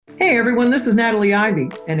Hey everyone, this is Natalie Ivy,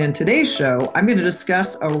 and in today's show, I'm going to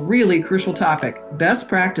discuss a really crucial topic, best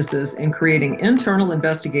practices in creating internal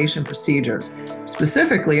investigation procedures.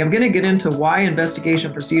 Specifically, I'm going to get into why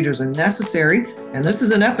investigation procedures are necessary, and this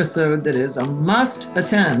is an episode that is a must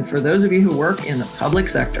attend for those of you who work in the public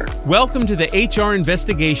sector. Welcome to the HR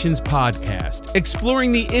Investigations Podcast,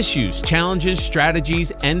 exploring the issues, challenges,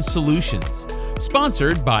 strategies, and solutions.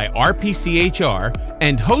 Sponsored by RPCHR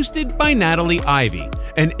and hosted by Natalie Ivy,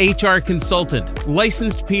 an HR consultant,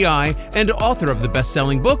 licensed PI, and author of the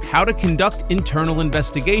best-selling book, How to Conduct Internal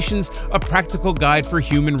Investigations, a practical guide for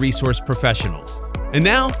human resource professionals. And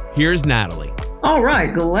now, here's Natalie. All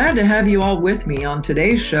right, glad to have you all with me on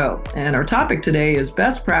today's show. And our topic today is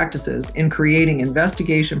best practices in creating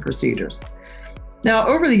investigation procedures. Now,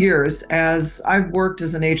 over the years, as I've worked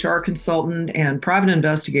as an HR consultant and private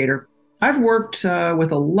investigator, I've worked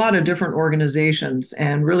with a lot of different organizations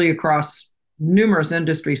and really across numerous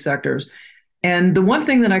industry sectors. And the one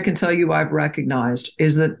thing that I can tell you I've recognized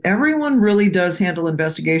is that everyone really does handle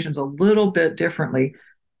investigations a little bit differently,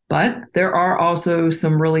 but there are also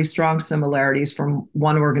some really strong similarities from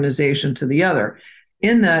one organization to the other,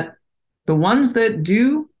 in that the ones that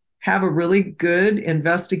do have a really good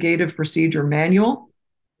investigative procedure manual,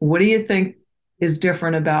 what do you think is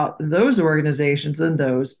different about those organizations than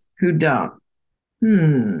those who don't?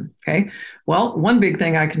 Okay. Well, one big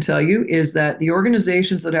thing I can tell you is that the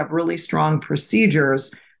organizations that have really strong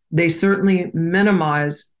procedures, they certainly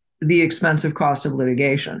minimize the expensive cost of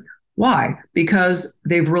litigation. Why? Because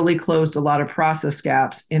they've really closed a lot of process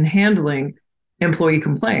gaps in handling employee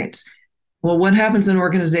complaints. Well, what happens in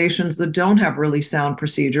organizations that don't have really sound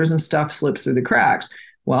procedures and stuff slips through the cracks?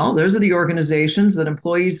 Well, those are the organizations that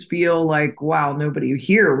employees feel like, wow, nobody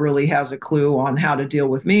here really has a clue on how to deal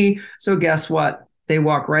with me. So guess what? They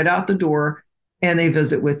walk right out the door and they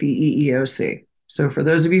visit with the EEOC. So for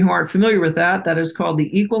those of you who aren't familiar with that, that is called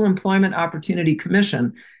the Equal Employment Opportunity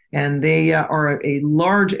Commission. And they are a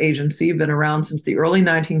large agency, been around since the early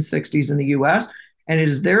 1960s in the US. And it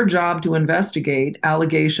is their job to investigate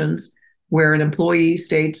allegations where an employee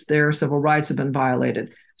states their civil rights have been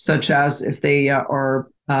violated, such as if they are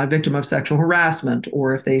a victim of sexual harassment,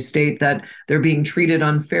 or if they state that they're being treated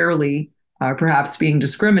unfairly, perhaps being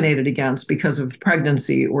discriminated against because of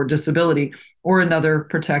pregnancy or disability or another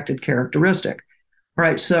protected characteristic. All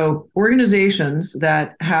right, so organizations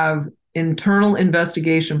that have internal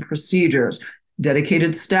investigation procedures,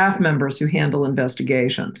 dedicated staff members who handle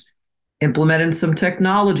investigations, implemented some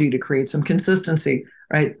technology to create some consistency,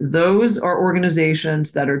 right? Those are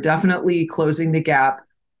organizations that are definitely closing the gap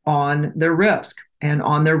on their risk and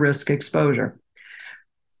on their risk exposure.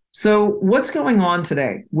 So what's going on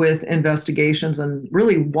today with investigations, and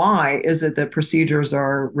really why is it that procedures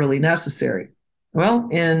are really necessary? Well,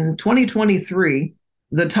 in 2023,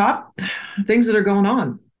 the top things that are going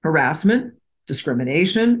on: harassment,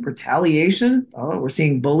 discrimination, retaliation. Oh, we're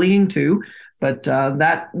seeing bullying too, but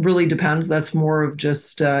that really depends. That's more of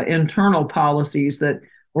just internal policies that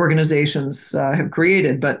organizations have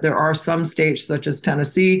created. But there are some states, such as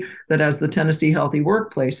Tennessee, that has the Tennessee Healthy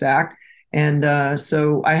Workplace Act. And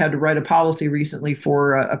so I had to write a policy recently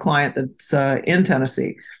for a client that's in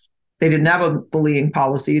Tennessee. They didn't have a bullying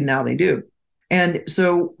policy, now they do. And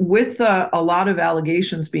so with a lot of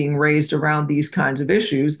allegations being raised around these kinds of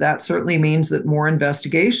issues, that certainly means that more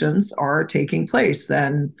investigations are taking place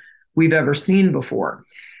than we've ever seen before.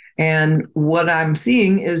 And what I'm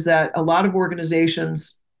seeing is that a lot of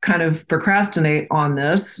organizations kind of procrastinate on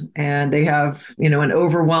this, and they have, an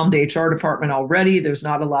overwhelmed HR department already. There's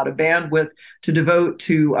not a lot of bandwidth to devote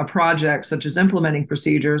to a project such as implementing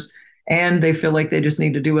procedures, and they feel like they just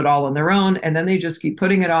need to do it all on their own. And then they just keep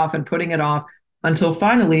putting it off and putting it off until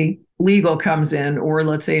finally legal comes in, or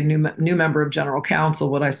let's say a new member of general counsel,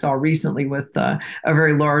 what I saw recently with a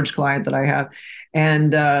very large client that I have.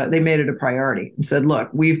 And they made it a priority and said, look,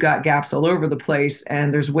 we've got gaps all over the place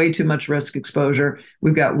and there's way too much risk exposure.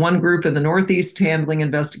 We've got one group in the Northeast handling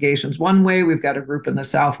investigations one way. We've got a group in the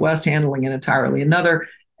Southwest handling it entirely another.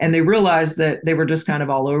 And they realized that they were just kind of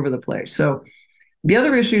all over the place. So the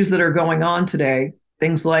other issues that are going on today,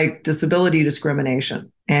 things like disability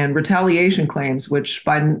discrimination and retaliation claims, which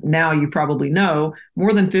by now you probably know,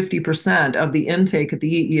 more than 50% of the intake at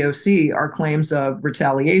the EEOC are claims of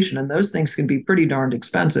retaliation, and those things can be pretty darned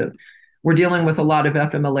expensive. We're dealing with a lot of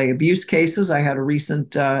FMLA abuse cases. I had a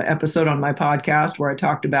recent episode on my podcast where I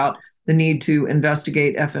talked about the need to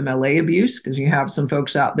investigate FMLA abuse, because you have some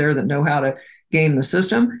folks out there that know how to game the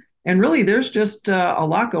system. And really, there's just a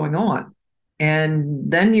lot going on. And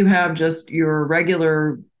then you have just your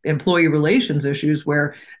regular employee relations issues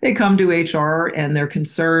where they come to HR and they're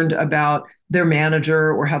concerned about their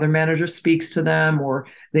manager or how their manager speaks to them, or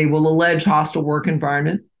they will allege hostile work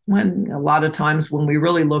environment, when a lot of times when we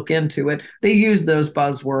really look into it, they use those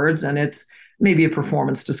buzzwords and it's maybe a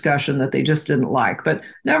performance discussion that they just didn't like. But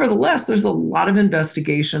nevertheless, there's a lot of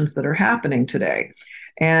investigations that are happening today.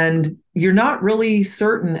 And you're not really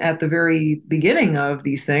certain at the very beginning of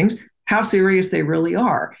these things how serious they really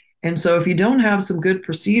are. And so if you don't have some good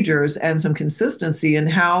procedures and some consistency in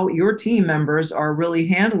how your team members are really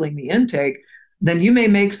handling the intake, then you may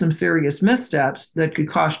make some serious missteps that could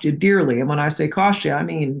cost you dearly. And when I say cost you, I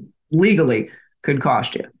mean legally could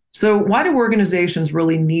cost you. So why do organizations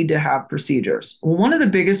really need to have procedures? Well, one of the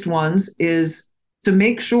biggest ones is to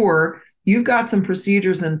make sure you've got some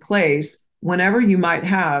procedures in place whenever you might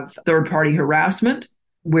have third-party harassment,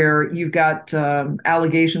 where you've got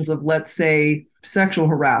allegations of, let's say, sexual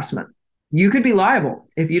harassment. You could be liable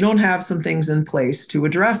if you don't have some things in place to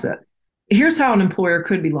address it. Here's how an employer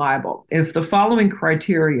could be liable. If the following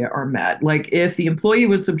criteria are met, like if the employee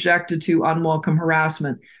was subjected to unwelcome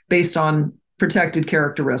harassment based on protected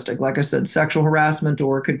characteristic, like I said, sexual harassment,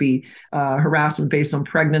 or it could be harassment based on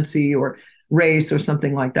pregnancy or race or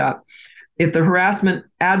something like that. If the harassment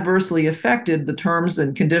adversely affected the terms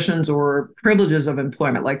and conditions or privileges of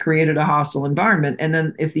employment, like created a hostile environment, and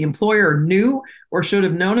then if the employer knew or should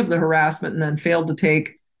have known of the harassment and then failed to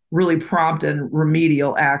take really prompt and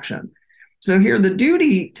remedial action. So here, the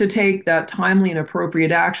duty to take that timely and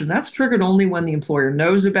appropriate action, that's triggered only when the employer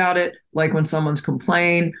knows about it, like when someone's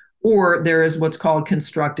complained, or there is what's called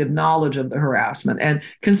constructive knowledge of the harassment. And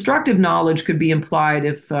constructive knowledge could be implied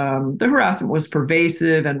if the harassment was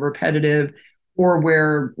pervasive and repetitive, or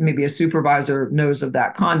where maybe a supervisor knows of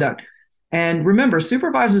that conduct. And remember,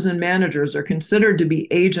 supervisors and managers are considered to be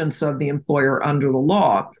agents of the employer under the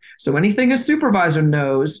law. So anything a supervisor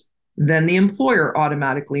knows, then the employer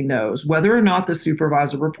automatically knows, whether or not the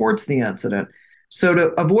supervisor reports the incident. So to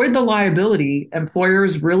avoid the liability,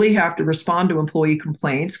 employers really have to respond to employee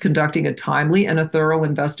complaints, conducting a timely and a thorough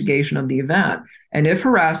investigation of the event. And if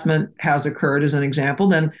harassment has occurred, as an example,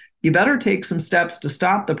 then you better take some steps to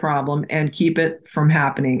stop the problem and keep it from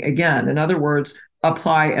happening again. In other words,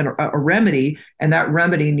 apply a remedy, and that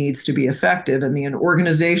remedy needs to be effective. And the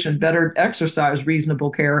organization better exercise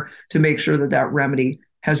reasonable care to make sure that that remedy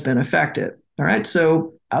has been effective. All right.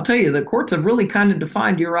 So I'll tell you, the courts have really kind of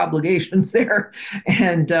defined your obligations there,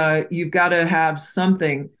 and you've got to have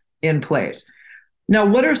something in place. Now,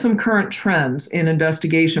 what are some current trends in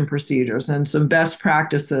investigation procedures and some best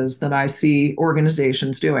practices that I see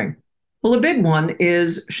organizations doing? Well, a big one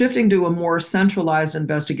is shifting to a more centralized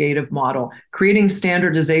investigative model, creating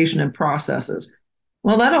standardization in processes.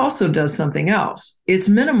 Well, that also does something else. It's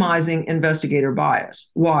minimizing investigator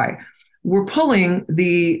bias. Why? We're pulling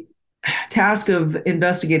the task of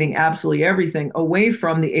investigating absolutely everything away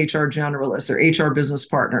from the HR generalists or HR business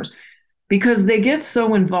partners, because they get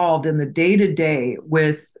so involved in the day-to-day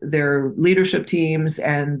with their leadership teams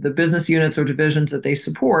and the business units or divisions that they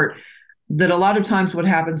support, that a lot of times what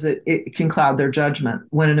happens, it can cloud their judgment.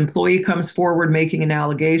 When an employee comes forward making an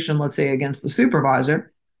allegation, let's say against the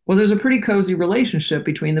supervisor, well, there's a pretty cozy relationship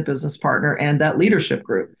between the business partner and that leadership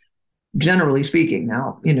group, generally speaking.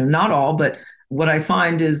 Now, not all, but what I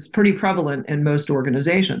find is pretty prevalent in most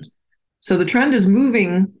organizations. So the trend is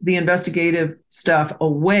moving the investigative stuff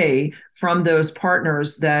away from those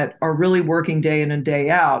partners that are really working day in and day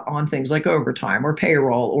out on things like overtime or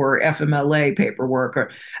payroll or FMLA paperwork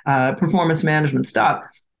or performance management stuff,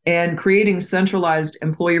 and creating centralized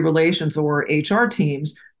employee relations or HR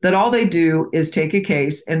teams that all they do is take a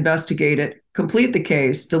case, investigate it, complete the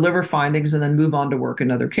case, deliver findings, and then move on to work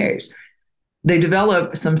another case. They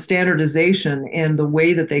develop some standardization in the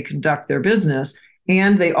way that they conduct their business,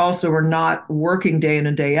 and they also are not working day in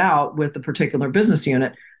and day out with the particular business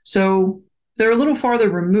unit. So they're a little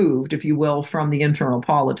farther removed, if you will, from the internal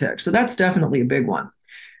politics. So that's definitely a big one.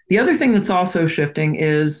 The other thing that's also shifting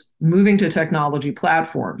is moving to technology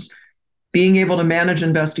platforms, being able to manage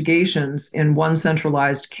investigations in one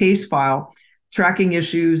centralized case file, tracking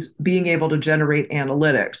issues, being able to generate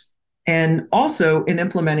analytics, and also in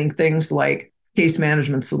implementing things like case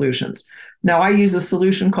management solutions. Now, I use a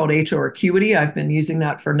solution called HR Acuity. I've been using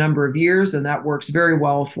that for a number of years, and that works very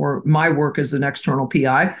well for my work as an external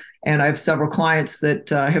PI. And I have several clients that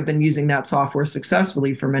have been using that software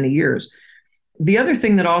successfully for many years. The other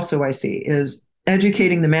thing that also I see is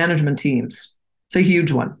educating the management teams. It's a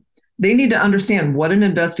huge one. They need to understand what an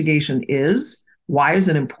investigation is, why is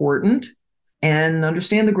it important, and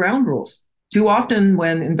understand the ground rules. Too often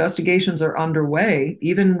when investigations are underway,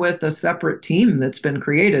 even with a separate team that's been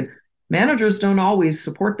created, managers don't always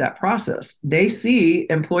support that process. They see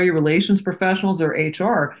employee relations professionals or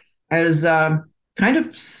HR as kind of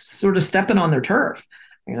sort of stepping on their turf.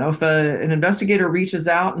 If an investigator reaches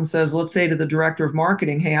out and says, let's say to the director of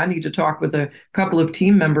marketing, hey, I need to talk with a couple of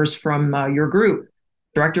team members from your group.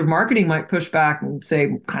 Director of marketing might push back and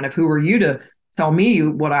say, kind of, who are you to tell me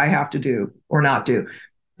what I have to do or not do?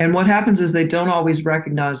 And what happens is they don't always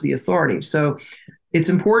recognize the authority. So it's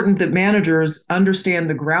important that managers understand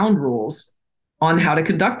the ground rules on how to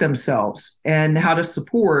conduct themselves and how to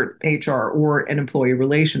support HR or an employee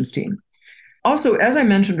relations team. Also, as I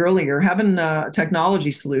mentioned earlier, having a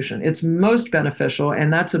technology solution, it's most beneficial.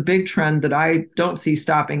 And that's a big trend that I don't see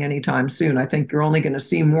stopping anytime soon. I think you're only going to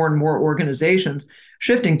see more and more organizations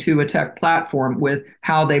shifting to a tech platform with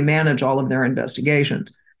how they manage all of their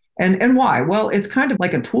investigations. And why? Well, it's kind of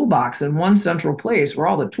like a toolbox in one central place where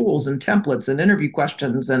all the tools and templates and interview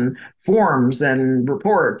questions and forms and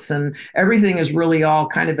reports and everything is really all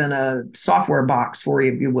kind of in a software box for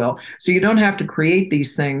you, if you will. So you don't have to create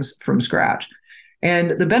these things from scratch.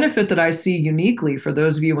 And the benefit that I see uniquely for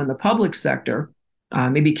those of you in the public sector,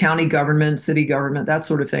 maybe county government, city government, that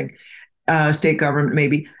sort of thing, state government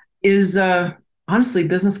maybe, is honestly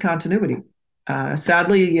business continuity.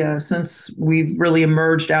 Sadly, since we've really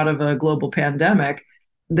emerged out of a global pandemic,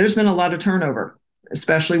 there's been a lot of turnover,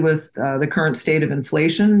 especially with the current state of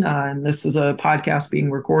inflation. And this is a podcast being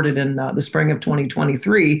recorded in the spring of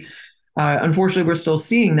 2023. Unfortunately, we're still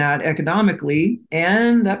seeing that economically,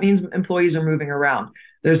 and that means employees are moving around.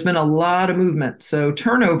 There's been a lot of movement. So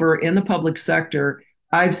turnover in the public sector,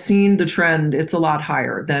 I've seen the trend, it's a lot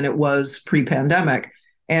higher than it was pre-pandemic.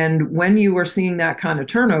 And when you are seeing that kind of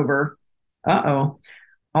turnover,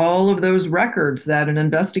 all of those records that an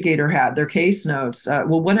investigator had, their case notes.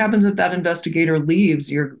 Well, what happens if that investigator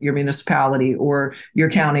leaves your municipality or your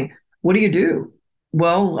county? What do?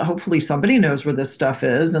 Well, hopefully somebody knows where this stuff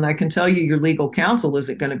is. And I can tell you your legal counsel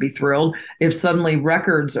isn't going to be thrilled if suddenly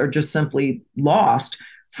records are just simply lost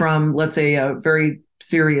from, let's say, a very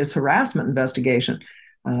serious harassment investigation.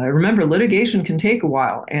 Remember, litigation can take a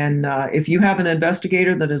while. And if you have an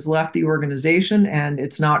investigator that has left the organization and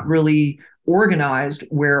it's not really organized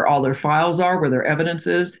where all their files are, where their evidence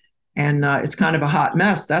is, and it's kind of a hot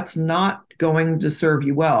mess, that's not going to serve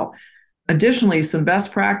you well. Additionally, some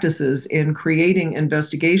best practices in creating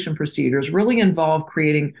investigation procedures really involve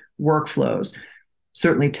creating workflows,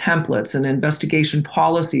 certainly templates and investigation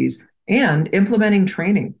policies, and implementing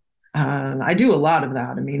training. I do a lot of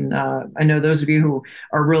that. I mean, I know those of you who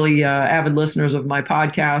are really avid listeners of my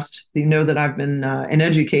podcast, you know that I've been an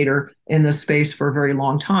educator in this space for a very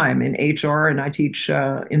long time in HR, and I teach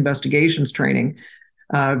investigations training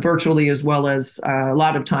virtually as well as a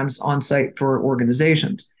lot of times on site for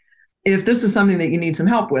organizations. If this is something that you need some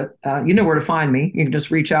help with, you know where to find me. You can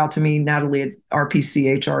just reach out to me, Natalie at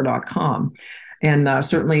rpchr.com. And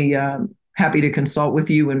certainly happy to consult with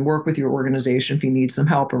you and work with your organization if you need some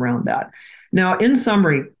help around that. Now, in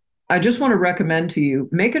summary, I just want to recommend to you,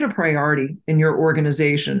 make it a priority in your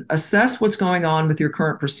organization. Assess what's going on with your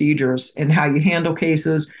current procedures and how you handle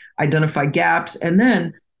cases, identify gaps, and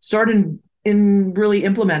then start in really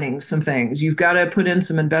implementing some things. You've got to put in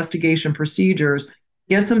some investigation procedures,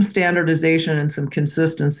 get some standardization and some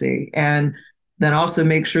consistency, and then also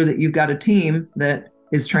make sure that you've got a team that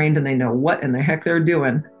is trained and they know what in the heck they're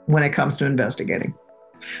doing when it comes to investigating.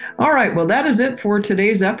 All right, well, that is it for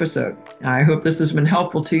today's episode. I hope this has been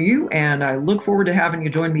helpful to you, and I look forward to having you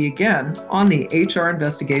join me again on the HR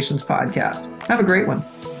Investigations Podcast. Have a great one.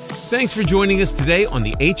 Thanks for joining us today on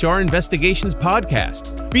the HR Investigations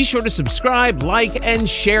Podcast. Be sure to subscribe, like, and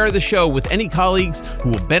share the show with any colleagues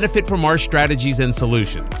who will benefit from our strategies and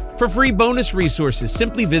solutions. For free bonus resources,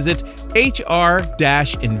 simply visit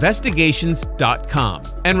hr-investigations.com.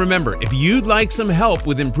 And remember, if you'd like some help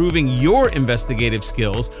with improving your investigative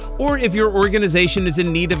skills, or if your organization is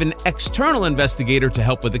in need of an external investigator to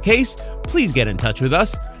help with a case, please get in touch with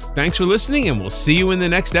us. Thanks for listening, and we'll see you in the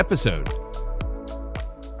next episode.